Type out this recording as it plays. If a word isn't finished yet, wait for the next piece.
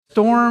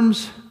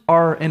Storms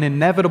are an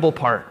inevitable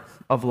part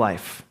of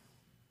life.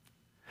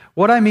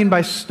 What I mean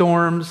by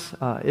storms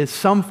is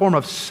some form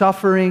of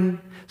suffering,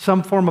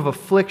 some form of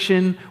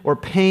affliction or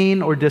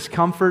pain or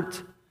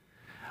discomfort.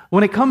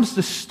 When it comes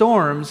to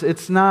storms,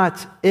 it's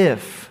not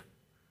if,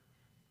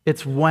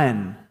 it's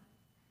when.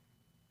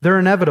 They're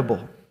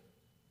inevitable.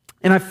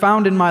 And I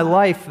found in my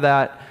life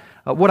that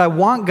what I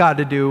want God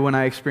to do when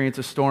I experience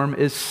a storm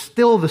is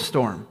still the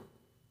storm.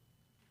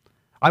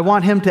 I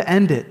want Him to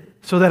end it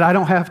so that I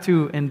don't have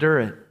to endure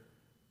it.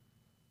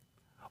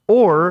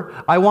 Or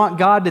I want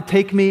God to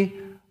take me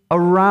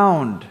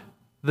around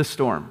the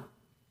storm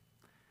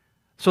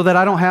so that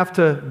I don't have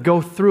to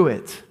go through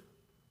it.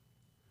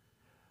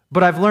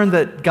 But I've learned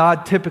that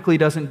God typically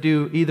doesn't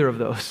do either of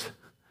those.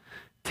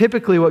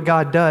 Typically what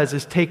God does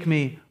is take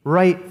me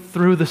right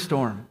through the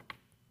storm.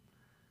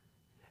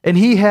 And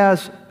He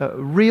has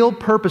real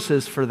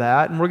purposes for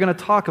that, and we're going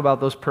to talk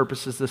about those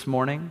purposes this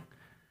morning.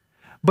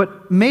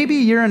 But maybe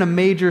you're in a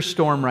major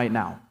storm right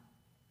now.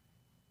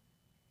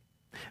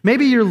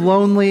 Maybe you're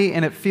lonely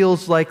and it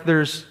feels like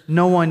there's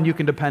no one you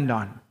can depend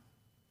on.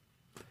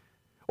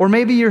 Or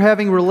maybe you're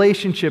having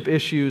relationship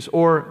issues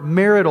or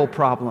marital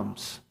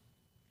problems.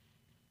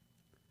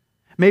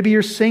 Maybe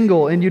you're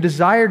single and you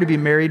desire to be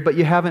married, but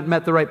you haven't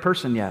met the right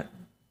person yet.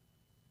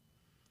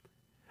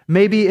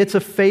 Maybe it's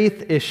a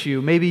faith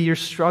issue. Maybe you're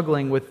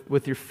struggling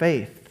with your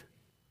faith.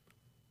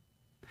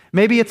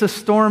 Maybe it's a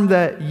storm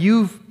that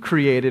you've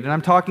created, and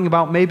I'm talking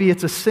about maybe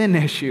it's a sin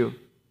issue.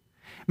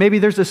 Maybe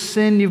there's a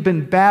sin you've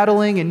been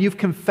battling and you've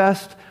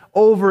confessed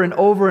over and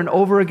over and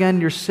over again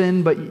your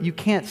sin, but you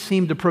can't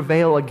seem to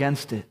prevail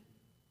against it.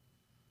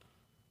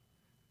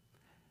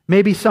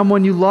 Maybe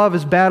someone you love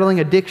is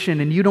battling addiction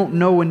and you don't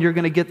know when you're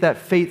going to get that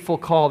fateful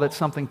call that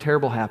something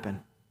terrible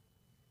happened.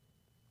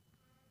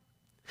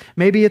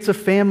 Maybe it's a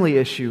family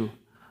issue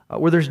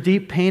where there's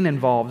deep pain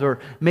involved, or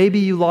maybe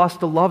you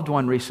lost a loved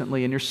one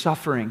recently and you're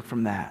suffering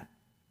from that.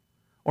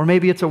 Or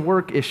maybe it's a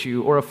work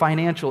issue or a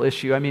financial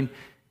issue. I mean,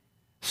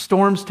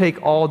 storms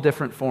take all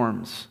different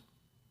forms.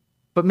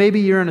 But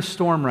maybe you're in a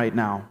storm right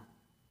now.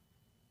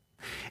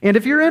 And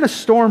if you're in a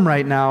storm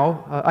right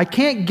now, I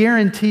can't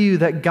guarantee you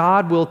that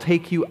God will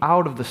take you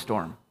out of the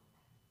storm.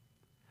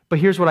 But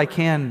here's what I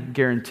can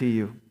guarantee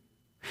you.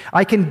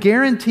 I can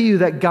guarantee you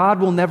that God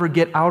will never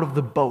get out of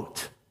the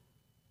boat.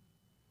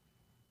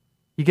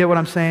 You get what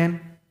I'm saying?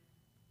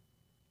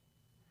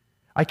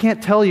 I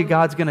can't tell you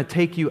God's going to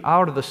take you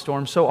out of the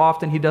storm. So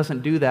often He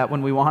doesn't do that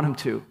when we want Him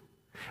to.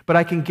 But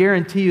I can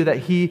guarantee you that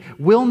He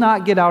will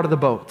not get out of the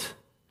boat.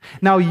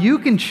 Now, you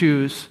can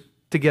choose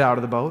to get out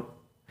of the boat.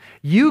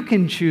 You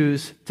can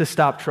choose to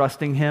stop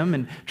trusting Him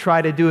and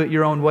try to do it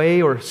your own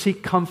way or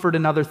seek comfort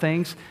in other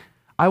things.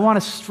 I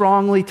want to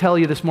strongly tell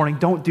you this morning,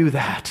 don't do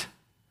that.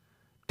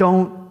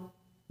 Don't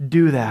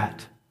do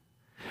that.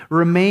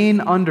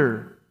 Remain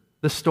under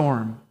the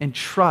storm and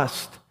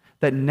trust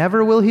that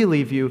never will He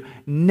leave you,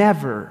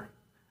 never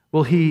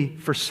will He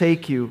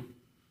forsake you.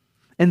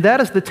 And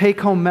that is the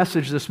take-home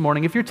message this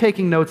morning. If you're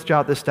taking notes,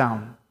 jot this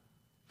down.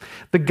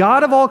 The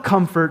God of all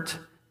comfort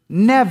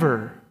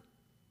never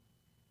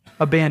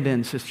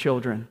abandons His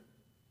children.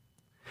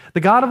 The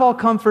God of all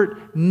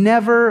comfort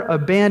never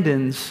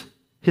abandons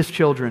His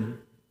children.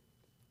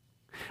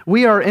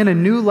 We are in a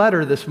new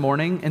letter this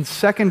morning in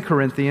 2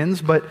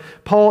 Corinthians, but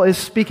Paul is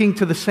speaking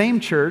to the same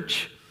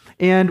church.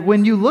 And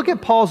when you look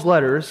at Paul's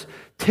letters,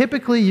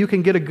 typically you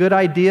can get a good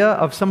idea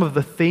of some of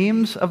the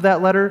themes of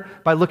that letter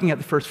by looking at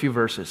the first few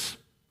verses.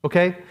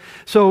 Okay?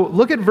 So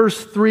look at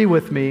verse 3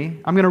 with me.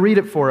 I'm going to read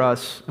it for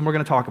us, and we're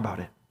going to talk about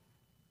it.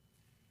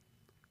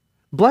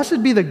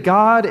 Blessed be the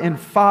God and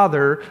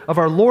Father of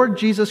our Lord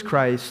Jesus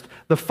Christ,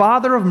 the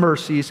Father of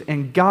mercies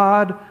and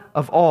God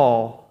of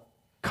all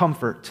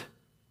comfort.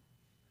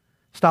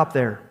 Stop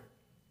there.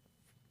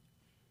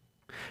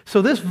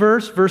 So this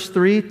verse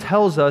 3,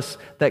 tells us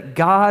that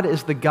God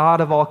is the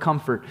God of all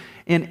comfort.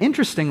 And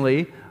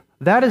interestingly,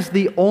 that is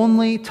the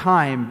only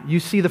time you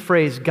see the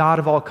phrase God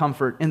of all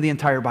comfort in the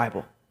entire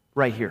Bible,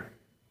 right here.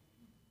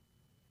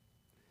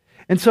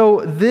 And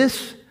so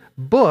this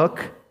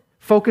book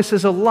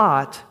focuses a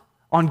lot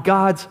on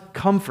God's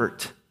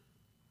comfort.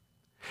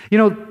 You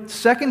know,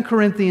 2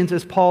 Corinthians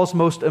is Paul's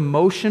most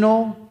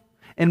emotional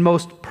and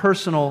most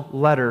personal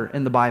letter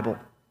in the Bible.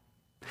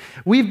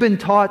 We've been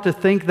taught to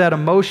think that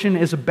emotion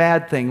is a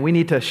bad thing. We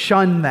need to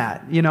shun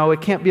that. You know,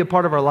 it can't be a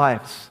part of our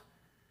lives.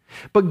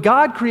 But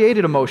God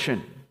created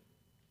emotion.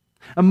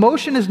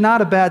 Emotion is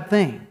not a bad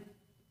thing.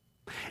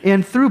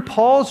 And through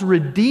Paul's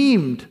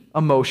redeemed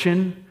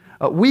emotion,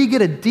 we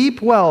get a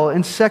deep well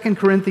in 2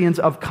 Corinthians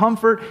of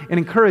comfort and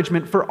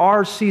encouragement for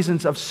our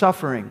seasons of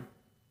suffering.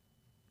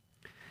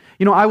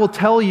 You know, I will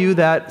tell you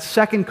that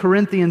 2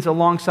 Corinthians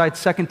alongside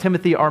 2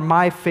 Timothy are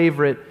my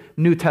favorite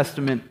New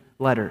Testament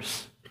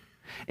letters.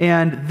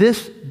 And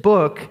this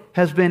book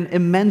has been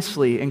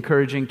immensely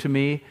encouraging to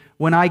me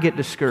when I get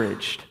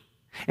discouraged.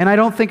 And I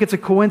don't think it's a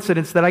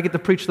coincidence that I get to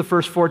preach the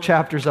first 4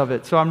 chapters of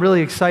it, so I'm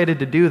really excited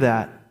to do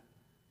that.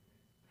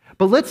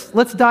 But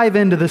let's dive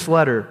into this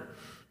letter.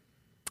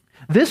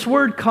 This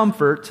word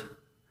comfort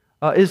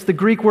is the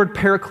Greek word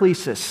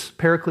paraklesis.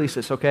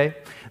 Paraklesis, okay?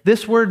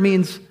 This word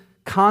means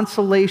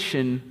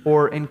consolation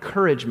or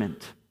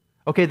encouragement.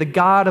 Okay, the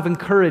God of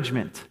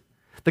encouragement,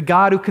 the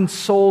God who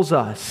consoles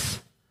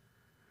us.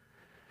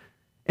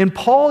 And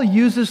Paul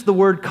uses the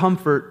word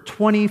comfort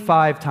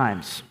 25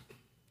 times.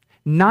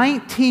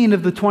 19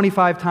 of the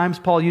 25 times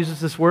Paul uses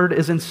this word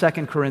is in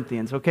 2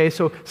 Corinthians, okay?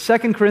 So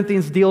 2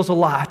 Corinthians deals a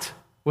lot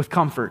with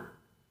comfort.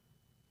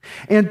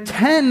 And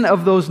 10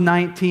 of those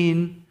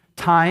 19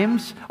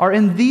 times are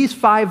in these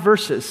 5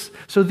 verses.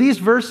 So these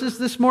verses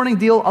this morning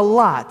deal a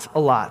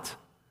lot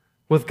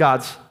with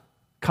God's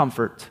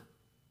comfort.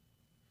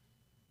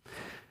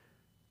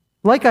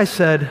 Like I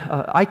said,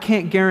 I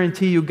can't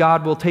guarantee you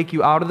God will take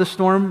you out of the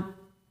storm,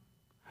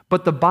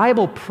 but the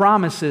Bible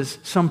promises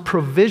some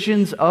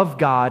provisions of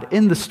God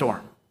in the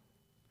storm.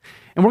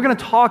 And we're going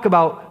to talk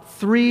about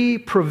 3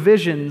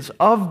 provisions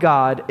of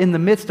God in the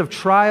midst of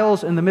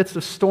trials, in the midst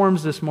of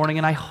storms this morning.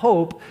 And I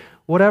hope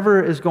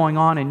whatever is going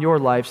on in your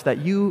lives that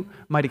you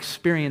might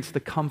experience the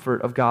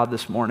comfort of God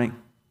this morning.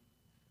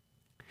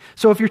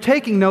 So if you're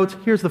taking notes,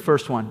 here's the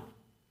first one.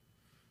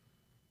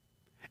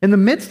 In the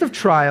midst of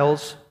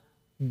trials,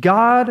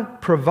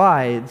 God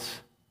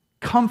provides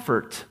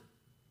comfort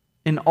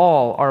in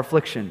all our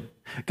affliction.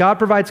 God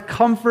provides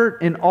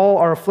comfort in all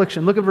our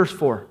affliction. Look at verse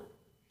 4.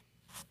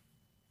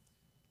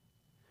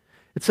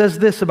 It says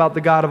this about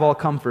the God of all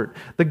comfort.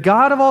 The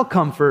God of all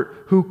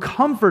comfort who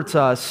comforts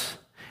us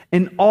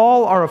in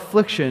all our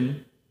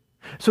affliction,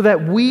 so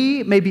that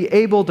we may be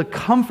able to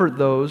comfort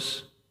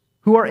those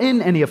who are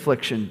in any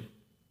affliction,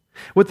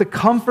 with the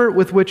comfort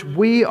with which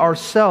we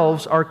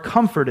ourselves are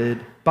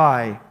comforted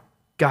by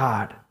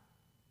God.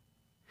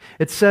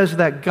 It says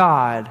that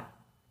God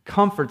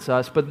comforts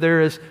us, but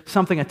there is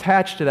something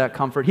attached to that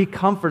comfort. He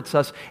comforts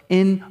us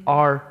in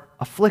our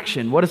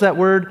affliction. What does that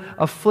word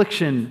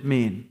affliction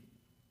mean?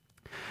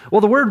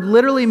 Well, the word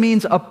literally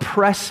means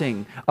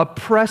oppressing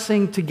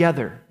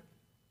together.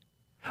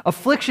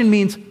 Affliction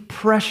means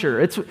pressure.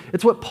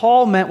 It's what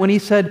Paul meant when he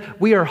said,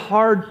 we are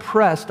hard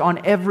pressed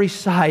on every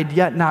side,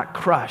 yet not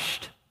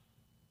crushed.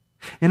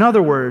 In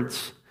other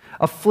words,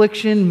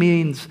 affliction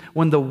means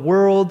when the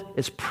world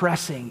is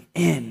pressing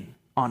in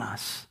on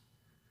us.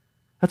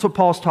 That's what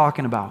Paul's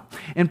talking about.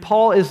 And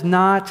Paul is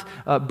not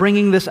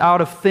bringing this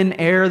out of thin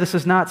air. This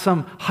is not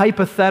some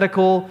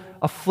hypothetical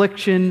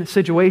affliction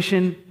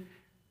situation.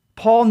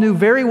 Paul knew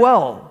very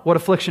well what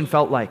affliction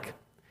felt like.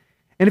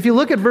 And if you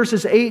look at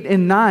verses 8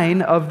 and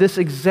 9 of this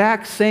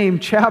exact same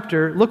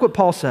chapter, look what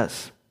Paul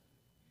says.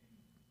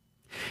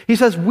 He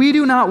says, "We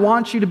do not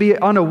want you to be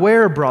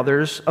unaware,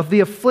 brothers, of the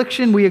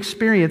affliction we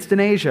experienced in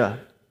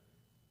Asia.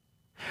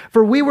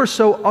 For we were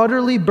so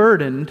utterly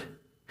burdened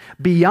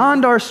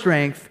beyond our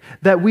strength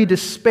that we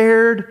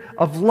despaired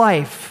of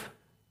life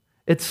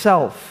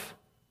itself.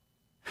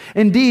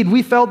 Indeed,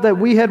 we felt that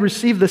we had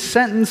received the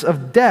sentence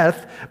of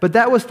death, but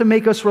that was to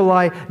make us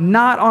rely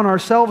not on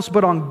ourselves,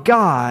 but on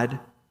God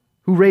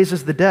who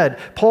raises the dead."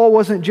 Paul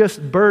wasn't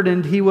just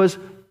burdened, he was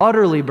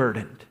utterly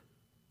burdened.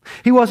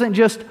 He wasn't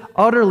just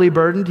utterly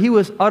burdened, he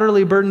was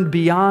utterly burdened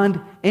beyond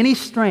any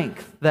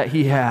strength that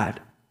he had.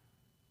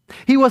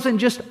 He wasn't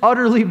just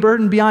utterly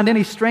burdened beyond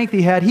any strength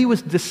he had, he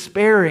was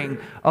despairing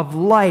of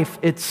life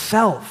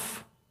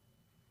itself.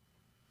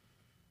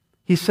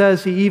 He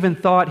says he even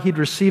thought he'd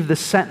received the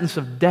sentence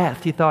of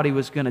death. He thought he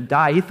was going to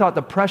die. He thought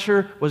the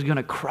pressure was going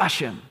to crush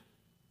him.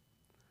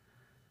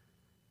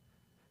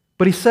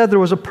 But he said there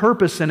was a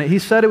purpose in it. He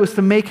said it was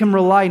to make him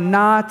rely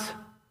not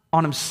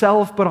on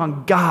himself, but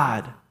on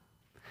God.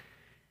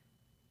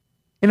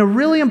 And a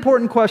really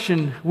important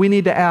question we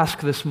need to ask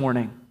this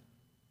morning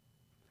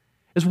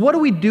is, what do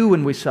we do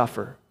when we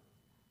suffer?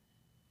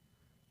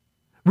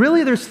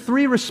 Really, there's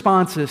 3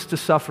 responses to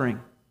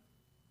suffering.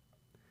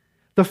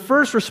 The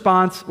first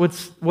response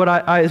is what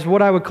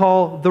I would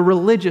call the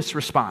religious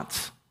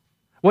response.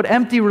 What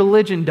empty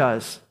religion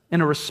does in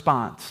a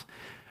response.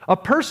 A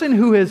person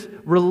who is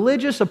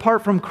religious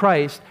apart from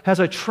Christ has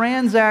a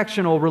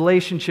transactional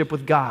relationship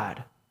with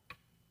God.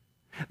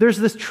 There's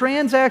this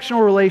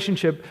transactional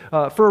relationship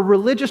for a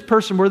religious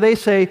person where they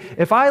say,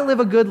 if I live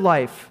a good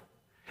life,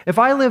 if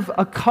I live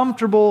a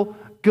comfortable,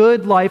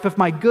 good life, if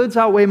my goods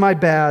outweigh my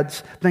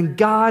bads, then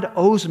God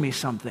owes me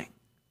something.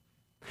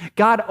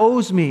 God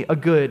owes me a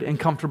good and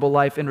comfortable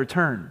life in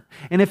return.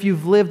 And if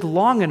you've lived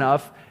long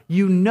enough,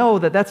 you know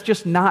that that's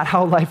just not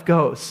how life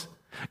goes.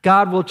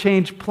 God will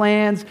change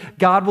plans.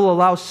 God will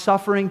allow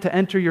suffering to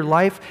enter your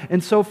life.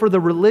 And so for the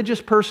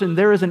religious person,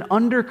 there is an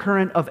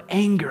undercurrent of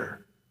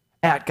anger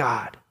at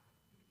God,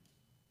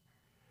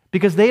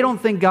 because they don't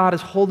think God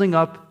is holding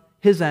up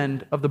his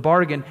end of the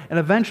bargain, and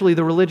eventually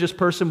the religious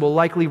person will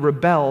likely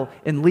rebel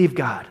and leave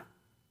God.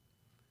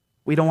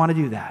 We don't want to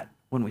do that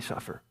when we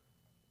suffer.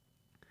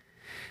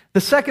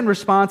 The second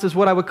response is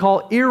what I would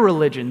call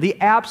irreligion, the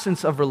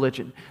absence of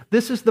religion.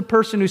 This is the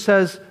person who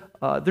says,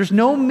 there's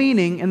no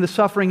meaning in the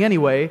suffering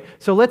anyway,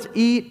 so let's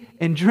eat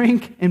and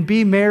drink and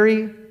be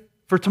merry,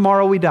 for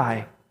tomorrow we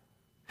die.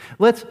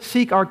 Let's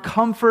seek our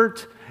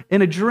comfort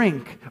in a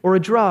drink or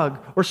a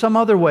drug or some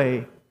other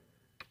way.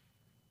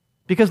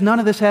 because none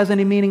of this has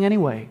any meaning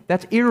anyway.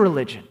 That's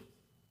irreligion.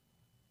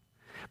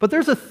 But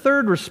there's a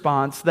third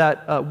response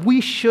that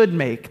we should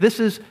make. This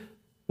is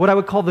what I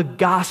would call the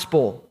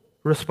gospel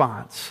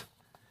response.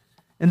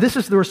 And this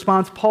is the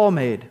response Paul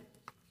made.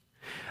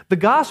 The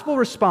gospel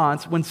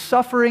response, when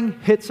suffering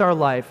hits our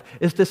life,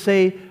 is to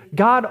say,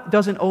 God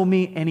doesn't owe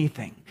me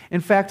anything. In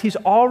fact, He's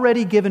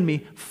already given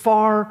me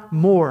far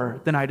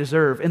more than I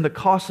deserve in the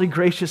costly,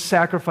 gracious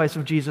sacrifice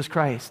of Jesus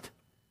Christ.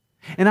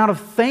 And out of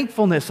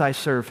thankfulness, I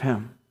serve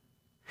Him.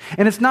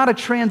 And it's not a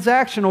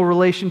transactional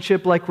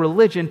relationship like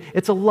religion,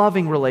 it's a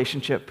loving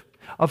relationship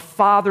of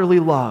fatherly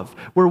love,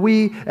 where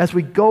we, as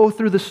we go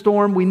through the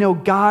storm, we know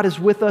God is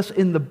with us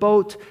in the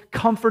boat,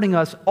 comforting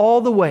us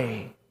all the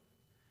way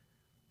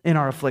in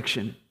our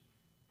affliction.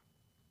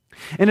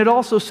 And it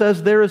also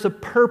says there is a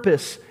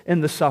purpose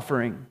in the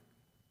suffering.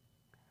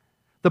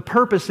 The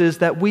purpose is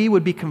that we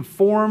would be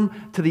conformed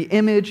to the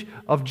image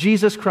of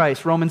Jesus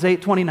Christ, Romans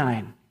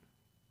 8:29.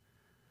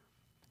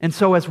 And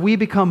so as we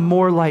become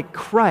more like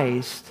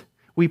Christ,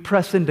 we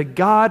press into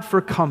God for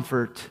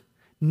comfort,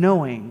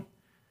 knowing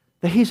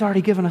that He's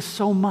already given us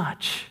so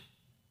much.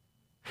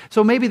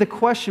 So maybe the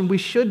question we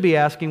should be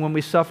asking when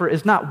we suffer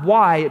is not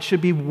why, it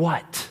should be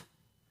what.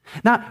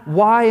 Not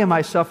why am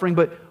I suffering,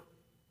 but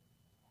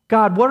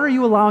God, what are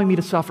you allowing me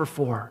to suffer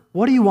for?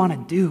 What do you want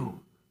to do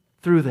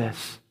through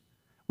this?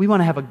 We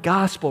want to have a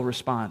gospel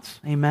response.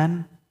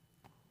 Amen?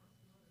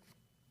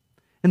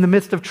 In the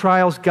midst of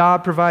trials,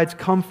 God provides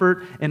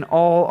comfort in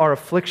all our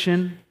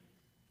affliction.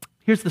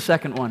 Here's the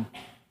second one.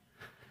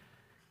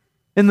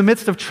 In the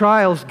midst of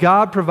trials,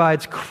 God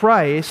provides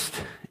Christ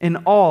in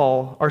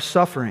all our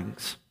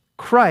sufferings.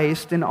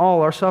 Christ in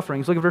all our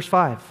sufferings. Look at verse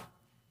 5.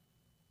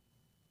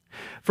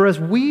 For as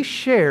we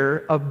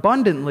share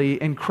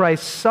abundantly in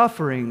Christ's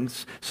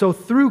sufferings, so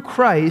through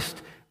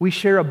Christ we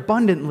share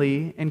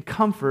abundantly in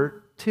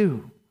comfort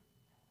too.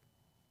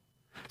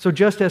 So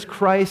just as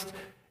Christ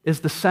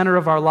is the center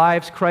of our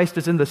lives, Christ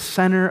is in the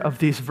center of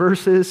these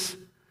verses.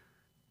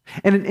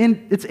 And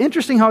it's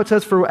interesting how it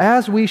says, for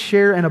as we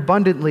share in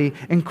abundantly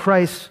in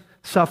Christ's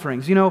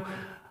sufferings. You know,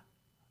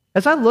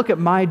 as I look at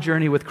my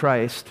journey with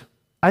Christ,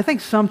 I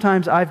think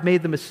sometimes I've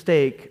made the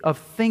mistake of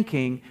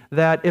thinking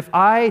that if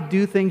I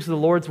do things the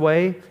Lord's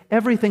way,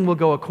 everything will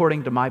go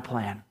according to my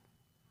plan.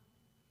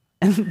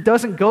 And it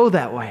doesn't go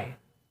that way.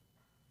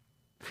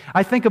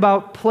 I think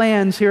about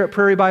plans here at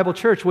Prairie Bible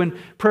Church. When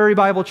Prairie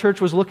Bible Church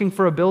was looking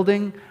for a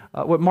building,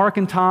 what Mark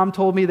and Tom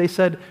told me, they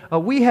said,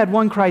 we had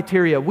one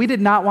criteria. We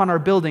did not want our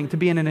building to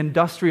be in an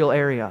industrial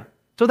area.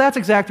 So that's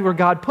exactly where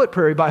God put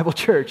Prairie Bible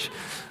Church,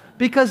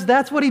 because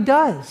that's what He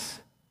does.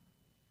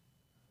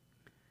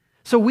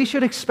 So we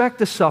should expect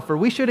to suffer.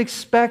 We should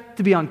expect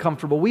to be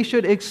uncomfortable. We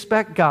should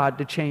expect God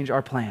to change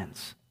our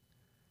plans.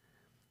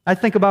 I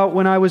think about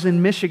when I was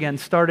in Michigan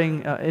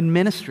starting in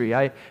ministry.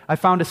 I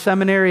found a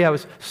seminary. I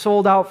was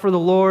sold out for the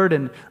Lord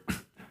and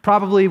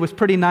probably was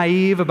pretty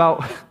naive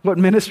about what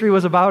ministry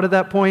was about at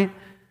that point.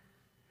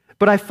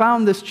 But I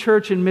found this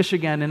church in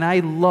Michigan, and I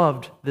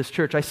loved this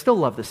church. I still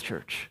love this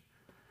church.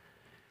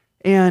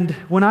 And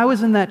when I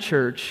was in that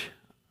church,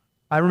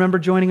 I remember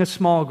joining a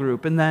small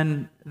group, and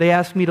then they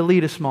asked me to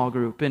lead a small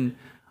group, and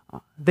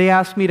they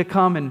asked me to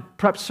come and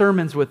prep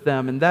sermons with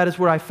them, and that is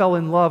where I fell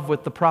in love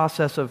with the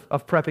process of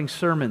prepping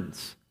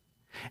sermons.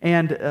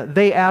 And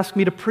they asked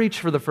me to preach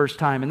for the first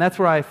time, and that's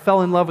where I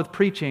fell in love with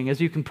preaching,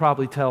 as you can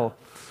probably tell.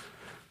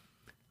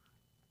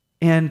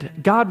 And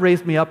God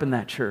raised me up in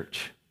that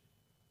church.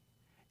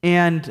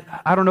 And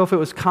I don't know if it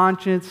was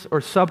conscious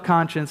or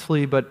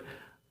subconsciously, but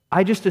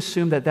I just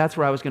assumed that that's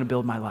where I was going to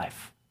build my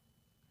life.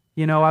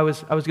 You know, I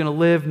was going to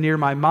live near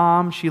my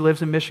mom. She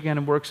lives in Michigan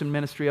and works in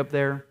ministry up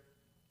there.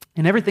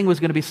 And everything was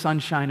going to be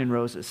sunshine and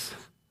roses.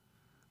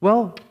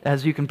 Well,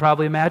 as you can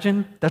probably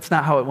imagine, that's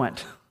not how it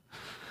went.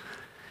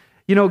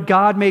 You know,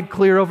 God made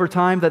clear over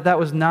time that that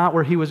was not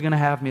where He was going to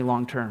have me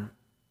long term.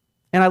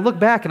 And I look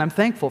back and I'm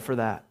thankful for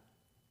that.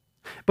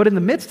 But in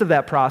the midst of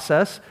that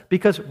process,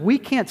 because we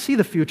can't see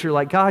the future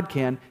like God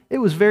can, it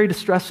was very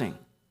distressing.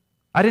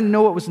 I didn't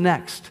know what was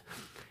next.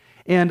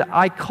 And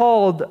I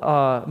called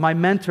my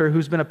mentor,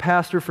 who's been a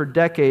pastor for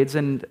decades,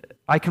 and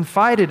I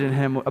confided in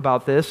him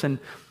about this, and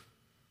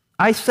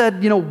I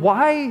said, you know,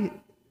 why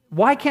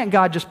can't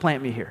God just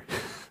plant me here?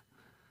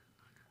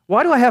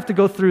 Why do I have to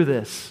go through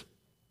this?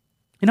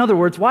 In other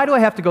words, why do I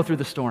have to go through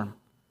the storm?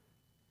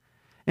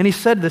 And he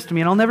said this to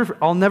me, and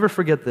I'll never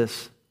forget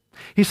this.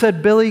 He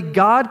said, Billy,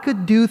 God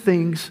could do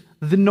things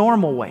the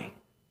normal way,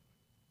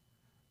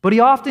 but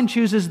He often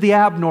chooses the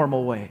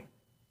abnormal way.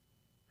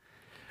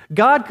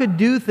 God could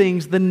do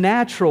things the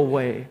natural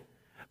way,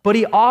 but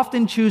He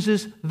often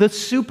chooses the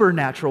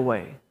supernatural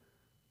way.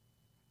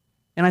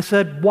 And I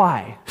said,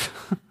 why?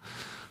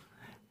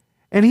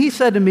 And he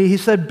said to me, he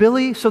said,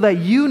 Billy, so that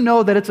you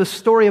know that it's a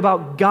story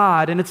about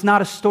God and it's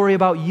not a story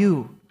about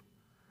you.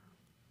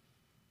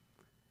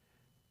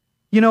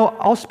 You know,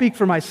 I'll speak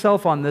for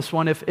myself on this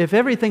one. If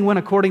everything went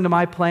according to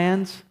my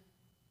plans,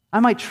 I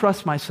might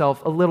trust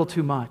myself a little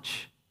too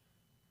much.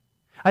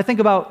 I think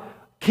about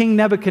King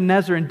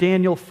Nebuchadnezzar in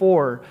Daniel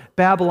 4,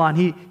 Babylon,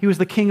 he was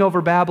the king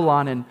over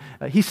Babylon, and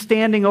he's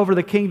standing over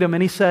the kingdom,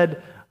 and he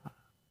said,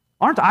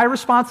 aren't I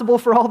responsible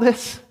for all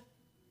this?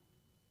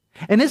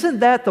 And isn't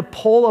that the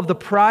pull of the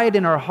pride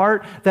in our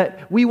heart,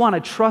 that we want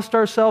to trust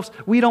ourselves?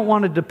 We don't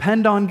want to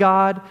depend on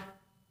God.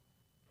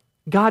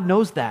 God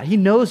knows that. He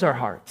knows our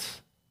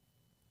hearts.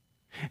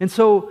 And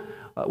so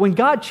when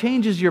God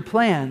changes your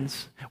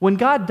plans, when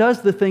God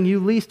does the thing you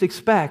least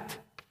expect,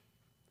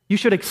 you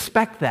should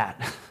expect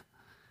that.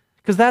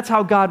 Because that's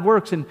how God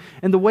works. And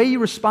the way you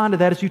respond to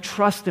that is you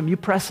trust Him, you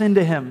press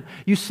into Him,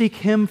 you seek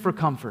Him for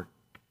comfort.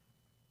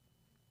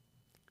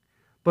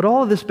 But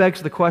all of this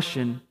begs the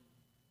question,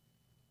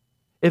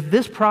 if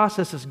this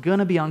process is going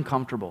to be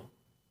uncomfortable,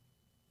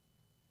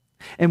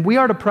 and we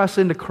are to press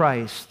into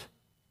Christ,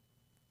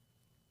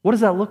 what does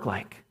that look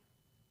like?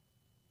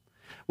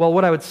 Well,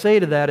 what I would say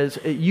to that is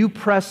you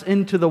press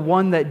into the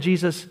one that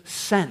Jesus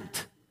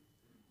sent.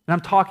 And I'm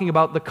talking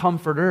about the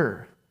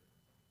Comforter,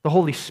 the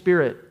Holy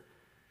Spirit.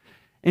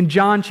 In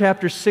John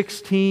chapter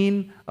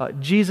 16,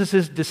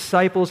 Jesus'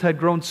 disciples had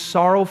grown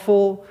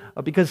sorrowful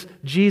because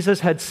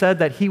Jesus had said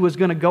that He was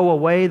going to go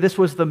away. This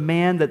was the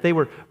man that they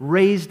were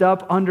raised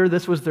up under.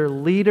 This was their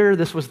leader.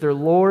 This was their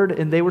Lord,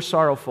 and they were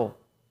sorrowful.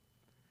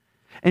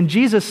 And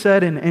Jesus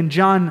said in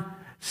John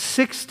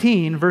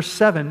 16, verse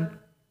 7,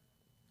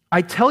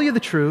 I tell you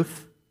the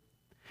truth,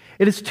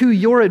 it is to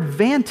your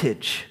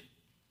advantage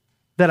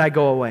that I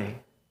go away.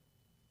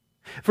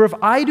 For if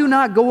I do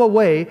not go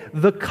away,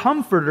 the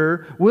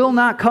Comforter will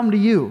not come to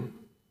you.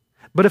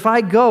 But if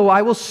I go,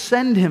 I will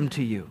send Him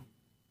to you.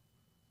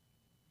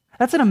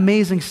 That's an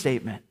amazing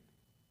statement.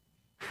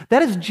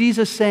 That is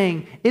Jesus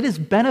saying, it is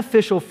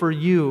beneficial for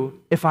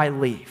you if I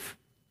leave.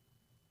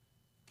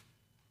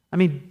 I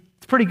mean,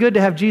 it's pretty good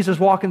to have Jesus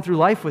walking through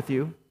life with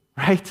you,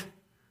 right?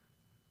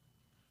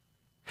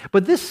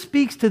 But this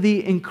speaks to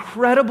the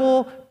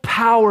incredible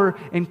power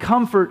and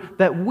comfort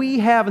that we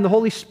have in the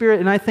Holy Spirit,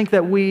 and I think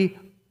that we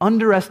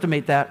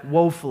underestimate that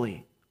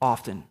woefully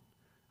often.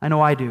 I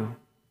know I do.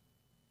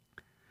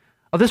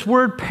 This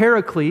word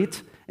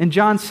paraclete in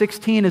John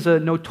 16 is a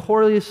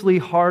notoriously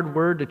hard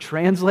word to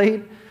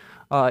translate.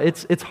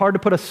 It's hard to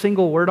put a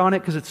single word on it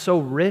because it's so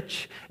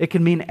rich. It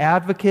can mean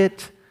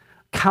advocate,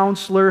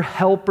 counselor,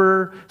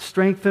 helper,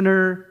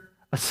 strengthener,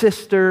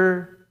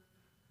 assister,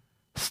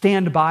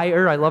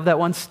 stand-byer. I love that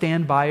one,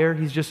 stand-byer.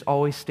 He's just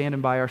always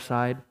standing by our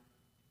side.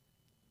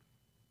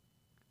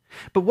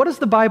 But what does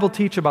the Bible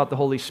teach about the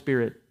Holy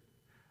Spirit?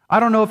 I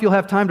don't know if you'll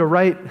have time to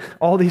write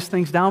all these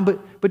things down,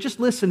 but just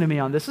listen to me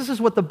on this. This is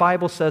what the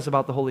Bible says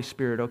about the Holy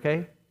Spirit,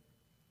 okay?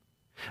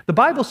 The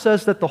Bible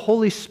says that the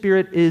Holy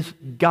Spirit is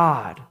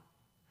God,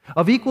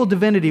 of equal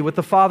divinity with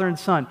the Father and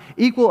Son,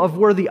 equal of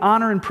worthy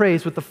honor and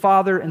praise with the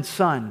Father and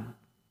Son.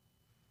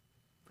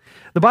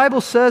 The Bible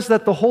says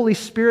that the Holy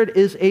Spirit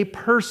is a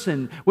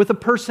person with a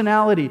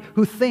personality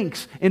who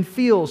thinks and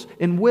feels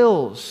and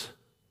wills.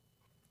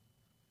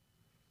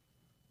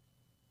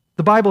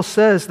 The Bible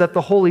says that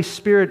the Holy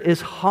Spirit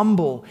is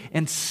humble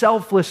and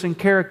selfless in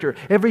character.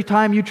 Every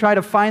time you try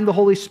to find the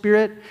Holy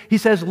Spirit, He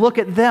says, look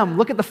at them.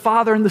 Look at the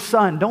Father and the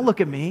Son. Don't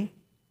look at me.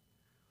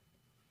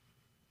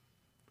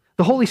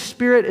 The Holy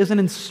Spirit is an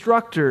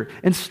instructor,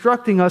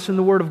 instructing us in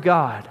the Word of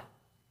God.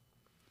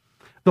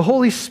 The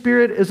Holy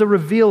Spirit is a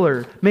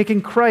revealer,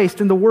 making Christ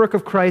and the work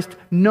of Christ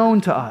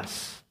known to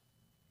us.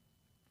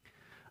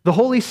 The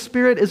Holy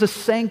Spirit is a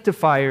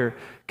sanctifier,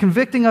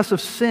 convicting us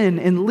of sin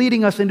and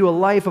leading us into a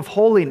life of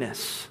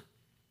holiness.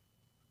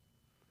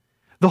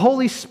 The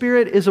Holy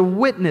Spirit is a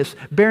witness,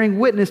 bearing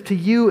witness to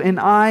you and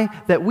I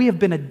that we have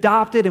been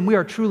adopted and we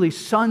are truly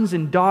sons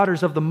and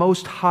daughters of the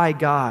Most High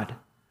God.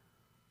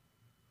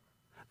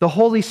 The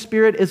Holy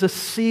Spirit is a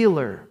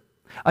sealer,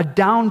 a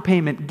down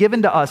payment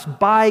given to us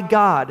by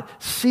God,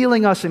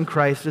 sealing us in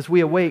Christ as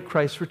we await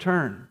Christ's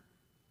return.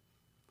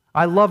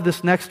 I love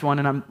this next one,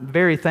 and I'm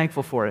very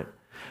thankful for it.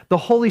 The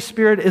Holy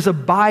Spirit is a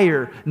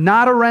buyer,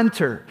 not a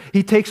renter.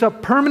 He takes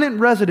up permanent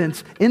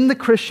residence in the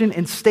Christian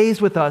and stays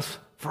with us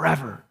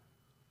forever.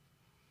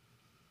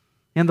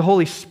 And the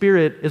Holy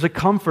Spirit is a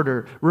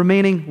comforter,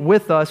 remaining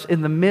with us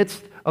in the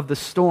midst of the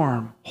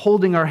storm,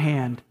 holding our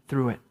hand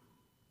through it.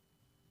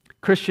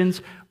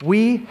 Christians,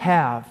 we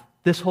have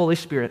this Holy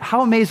Spirit.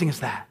 How amazing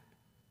is that?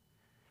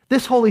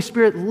 This Holy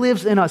Spirit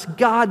lives in us.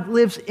 God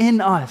lives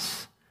in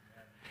us.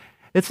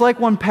 It's like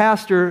one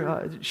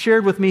pastor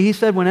shared with me. He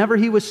said whenever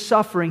he was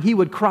suffering, he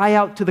would cry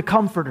out to the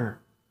Comforter.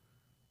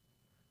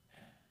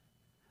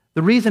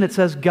 The reason it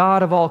says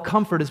God of all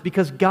comfort is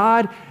because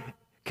God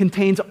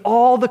contains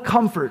all the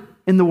comfort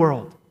in the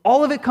world.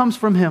 All of it comes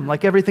from Him,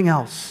 like everything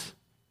else.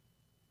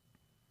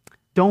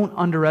 Don't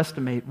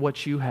underestimate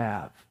what you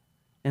have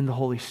in the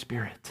Holy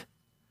Spirit.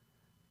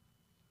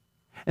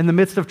 In the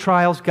midst of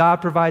trials,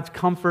 God provides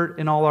comfort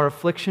in all our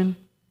affliction.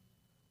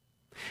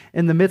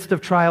 In the midst of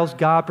trials,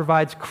 God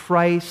provides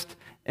Christ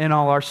in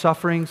all our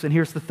sufferings. And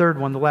here's the third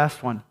one, the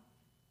last one.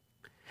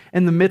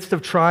 In the midst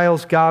of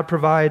trials, God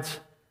provides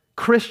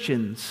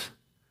Christians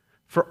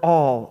for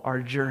all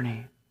our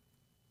journey.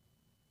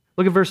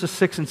 Look at verses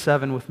 6 and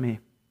 7 with me.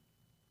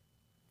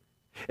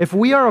 If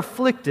we are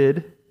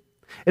afflicted,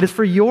 it is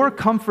for your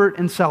comfort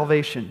and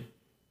salvation.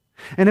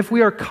 And if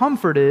we are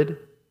comforted,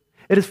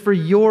 it is for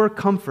your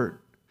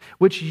comfort,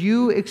 which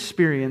you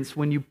experience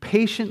when you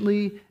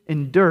patiently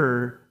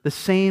endure the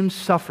same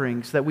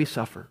sufferings that we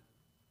suffer.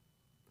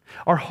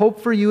 Our hope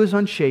for you is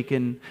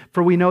unshaken,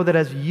 for we know that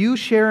as you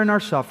share in our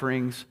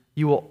sufferings,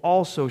 you will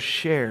also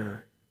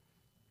share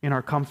in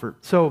our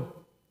comfort. So,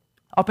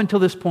 up until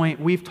this point,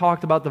 we've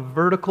talked about the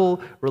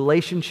vertical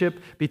relationship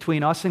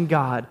between us and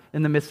God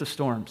in the midst of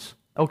storms.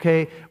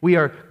 Okay? We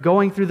are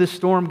going through this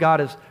storm.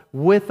 God is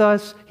with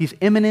us. He's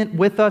immanent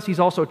with us. He's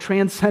also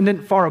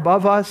transcendent, far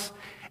above us.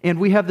 And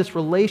we have this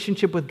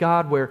relationship with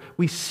God where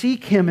we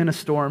seek Him in a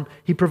storm.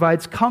 He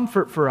provides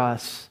comfort for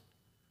us.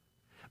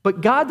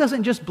 But God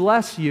doesn't just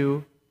bless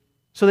you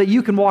so that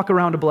you can walk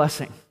around a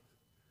blessing.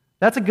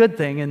 That's a good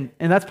thing, and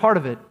that's part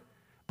of it.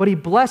 But He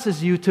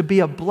blesses you to be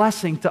a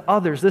blessing to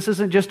others. This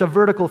isn't just a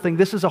vertical thing.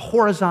 This is a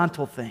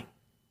horizontal thing.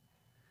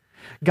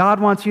 God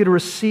wants you to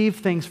receive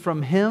things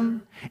from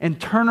Him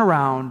and turn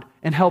around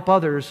and help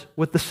others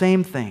with the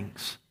same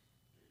things.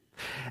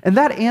 And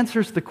that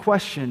answers the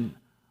question,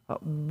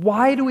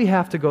 why do we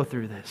have to go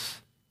through this?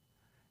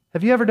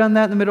 Have you ever done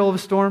that in the middle of a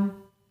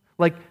storm?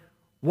 Like,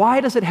 why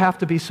does it have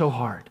to be so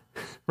hard,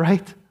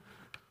 right?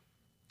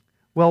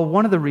 Well,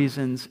 one of the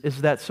reasons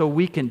is that so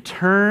we can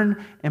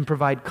turn and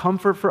provide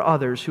comfort for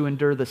others who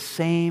endure the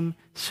same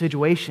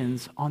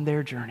situations on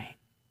their journey.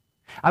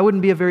 I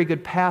wouldn't be a very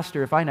good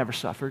pastor if I never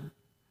suffered.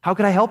 How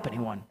could I help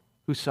anyone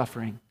who's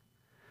suffering?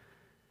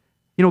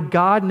 You know,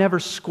 God never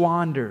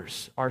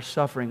squanders our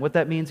suffering. What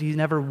that means, He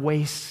never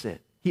wastes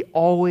it. He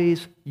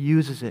always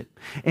uses it.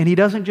 And He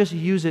doesn't just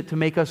use it to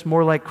make us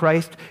more like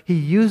Christ. He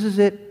uses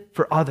it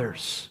for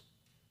others.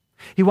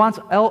 He wants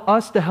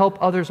us to help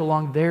others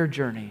along their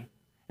journey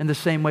in the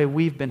same way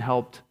we've been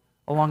helped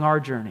along our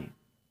journey.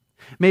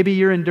 Maybe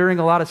you're enduring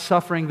a lot of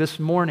suffering this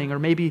morning, or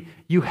maybe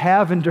you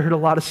have endured a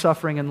lot of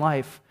suffering in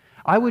life.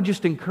 I would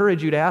just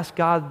encourage you to ask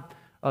God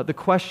the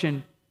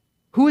question,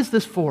 who is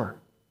this for?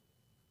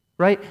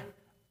 Right?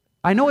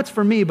 I know it's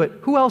for me, but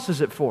who else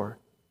is it for?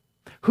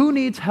 Who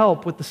needs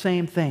help with the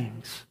same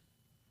things?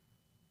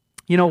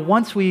 You know,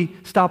 once we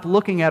stop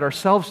looking at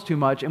ourselves too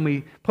much and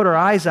we put our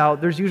eyes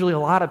out, there's usually a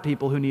lot of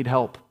people who need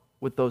help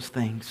with those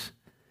things.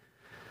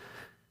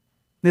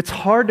 It's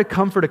hard to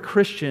comfort a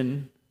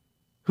Christian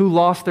who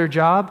lost their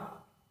job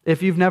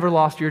if you've never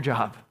lost your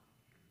job.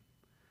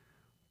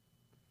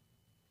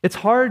 It's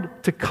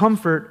hard to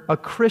comfort a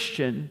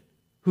Christian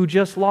who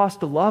just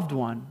lost a loved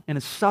one and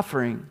is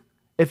suffering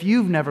if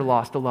you've never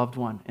lost a loved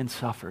one and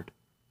suffered.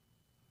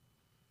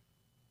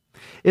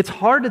 It's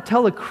hard to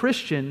tell a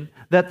Christian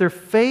that their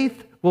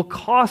faith will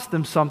cost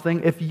them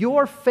something if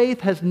your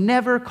faith has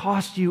never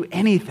cost you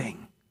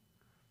anything.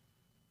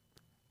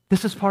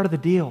 This is part of the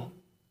deal.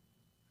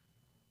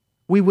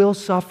 We will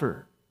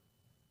suffer,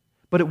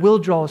 but it will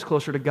draw us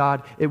closer to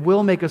God. It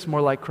will make us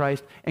more like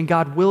Christ, and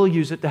God will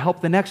use it to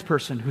help the next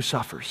person who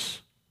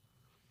suffers.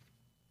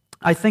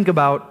 When I think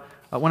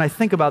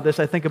about this,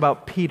 I think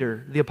about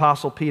Peter, the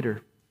Apostle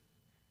Peter.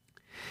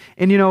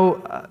 And you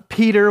know,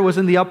 Peter was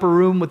in the upper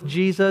room with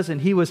Jesus,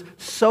 and he was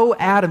so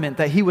adamant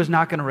that he was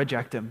not going to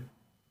reject him.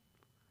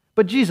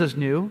 But Jesus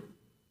knew.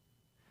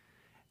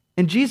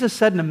 And Jesus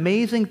said an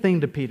amazing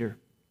thing to Peter.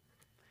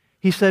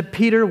 He said,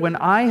 Peter, when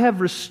I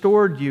have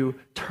restored you,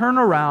 turn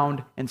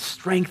around and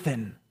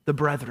strengthen the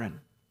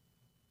brethren.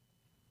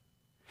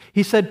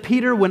 He said,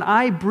 Peter, when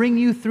I bring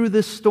you through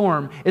this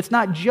storm, it's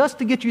not just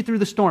to get you through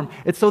the storm.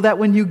 It's so that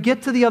when you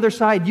get to the other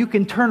side, you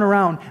can turn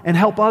around and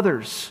help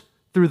others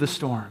through the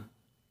storm.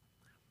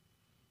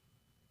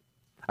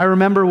 I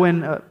remember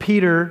when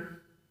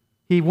Peter,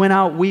 he went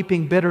out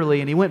weeping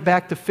bitterly and he went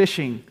back to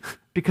fishing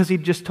because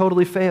he'd just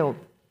totally failed.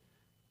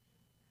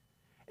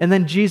 And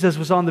then Jesus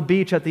was on the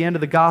beach at the end of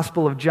the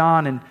Gospel of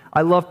John, and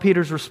I love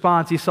Peter's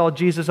response. He saw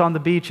Jesus on the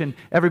beach and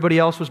everybody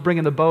else was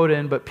bringing the boat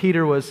in, but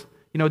Peter was,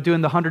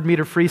 doing the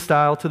 100-meter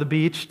freestyle to the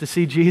beach to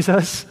see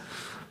Jesus.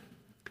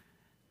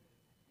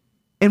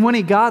 And when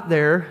he got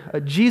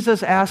there,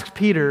 Jesus asked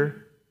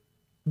Peter,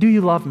 do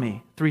you love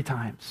me? 3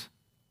 times.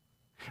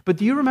 But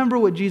do you remember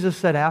what Jesus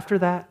said after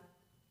that?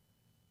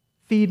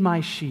 Feed my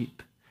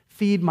sheep,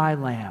 feed my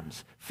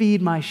lambs,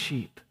 feed my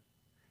sheep.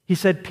 He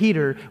said,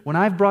 Peter, when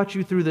I've brought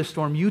you through this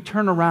storm, you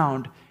turn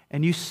around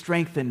and you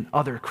strengthen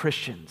other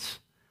Christians.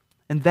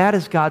 And that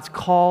is God's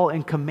call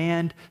and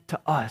command to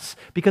us.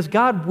 Because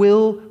God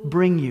will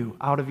bring you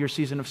out of your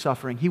season of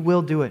suffering. He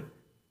will do it.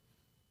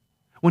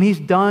 When He's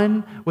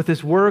done with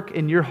His work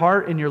in your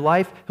heart, in your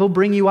life, He'll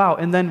bring you out.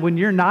 And then when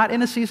you're not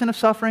in a season of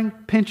suffering,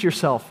 pinch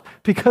yourself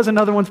because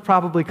another one's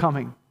probably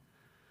coming.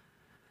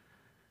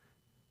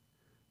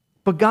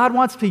 But God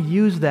wants to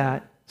use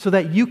that so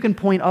that you can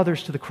point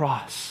others to the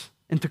cross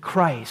and to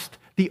Christ,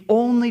 the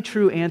only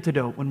true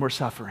antidote when we're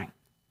suffering.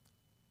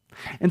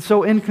 And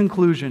so in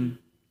conclusion,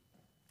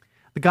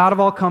 the God of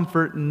all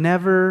comfort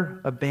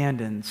never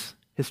abandons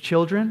His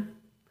children.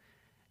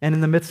 And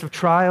in the midst of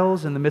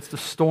trials, in the midst of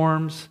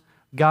storms,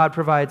 God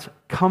provides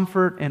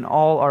comfort in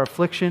all our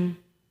affliction,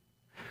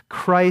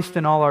 Christ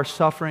in all our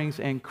sufferings,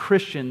 and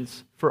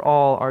Christians for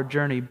all our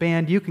journey.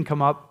 Band, you can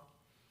come up.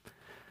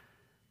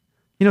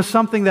 You know,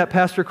 something that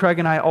Pastor Craig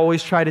and I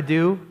always try to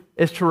do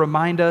is to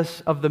remind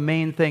us of the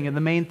main thing, and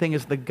the main thing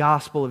is the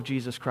gospel of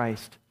Jesus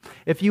Christ.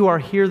 If you are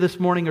here this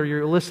morning or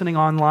you're listening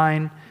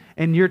online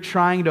and you're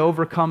trying to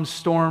overcome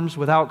storms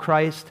without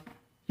Christ,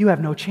 you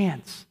have no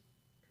chance.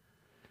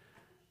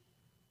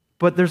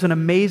 But there's an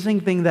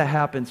amazing thing that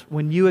happens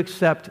when you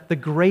accept the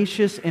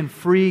gracious and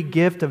free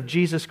gift of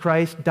Jesus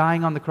Christ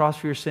dying on the cross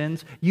for your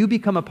sins. You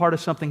become a part of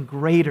something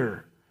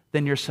greater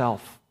than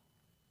yourself.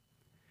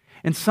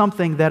 And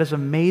something that is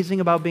amazing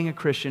about being a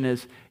Christian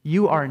is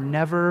you are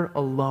never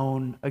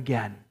alone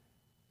again.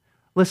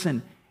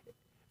 Listen,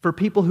 for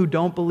people who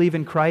don't believe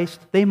in Christ,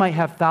 they might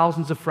have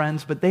thousands of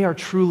friends, but they are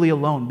truly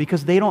alone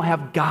because they don't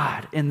have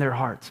God in their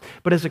hearts.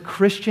 But as a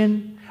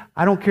Christian,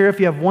 I don't care if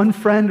you have one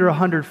friend or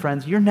 100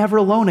 friends, you're never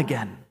alone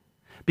again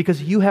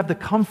because you have the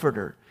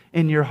Comforter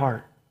in your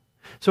heart.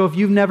 So if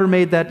you've never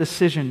made that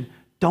decision,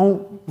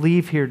 don't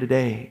leave here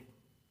today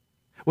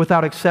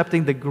without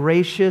accepting the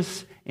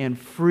gracious and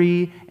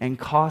free and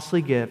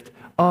costly gift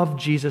of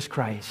Jesus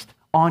Christ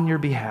on your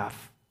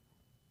behalf.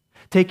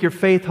 Take your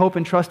faith, hope,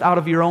 and trust out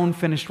of your own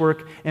finished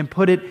work and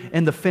put it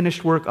in the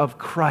finished work of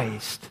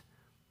Christ.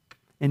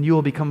 And you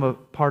will become a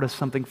part of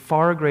something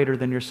far greater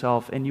than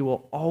yourself, and you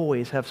will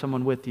always have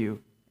someone with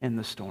you in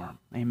the storm.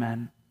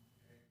 Amen.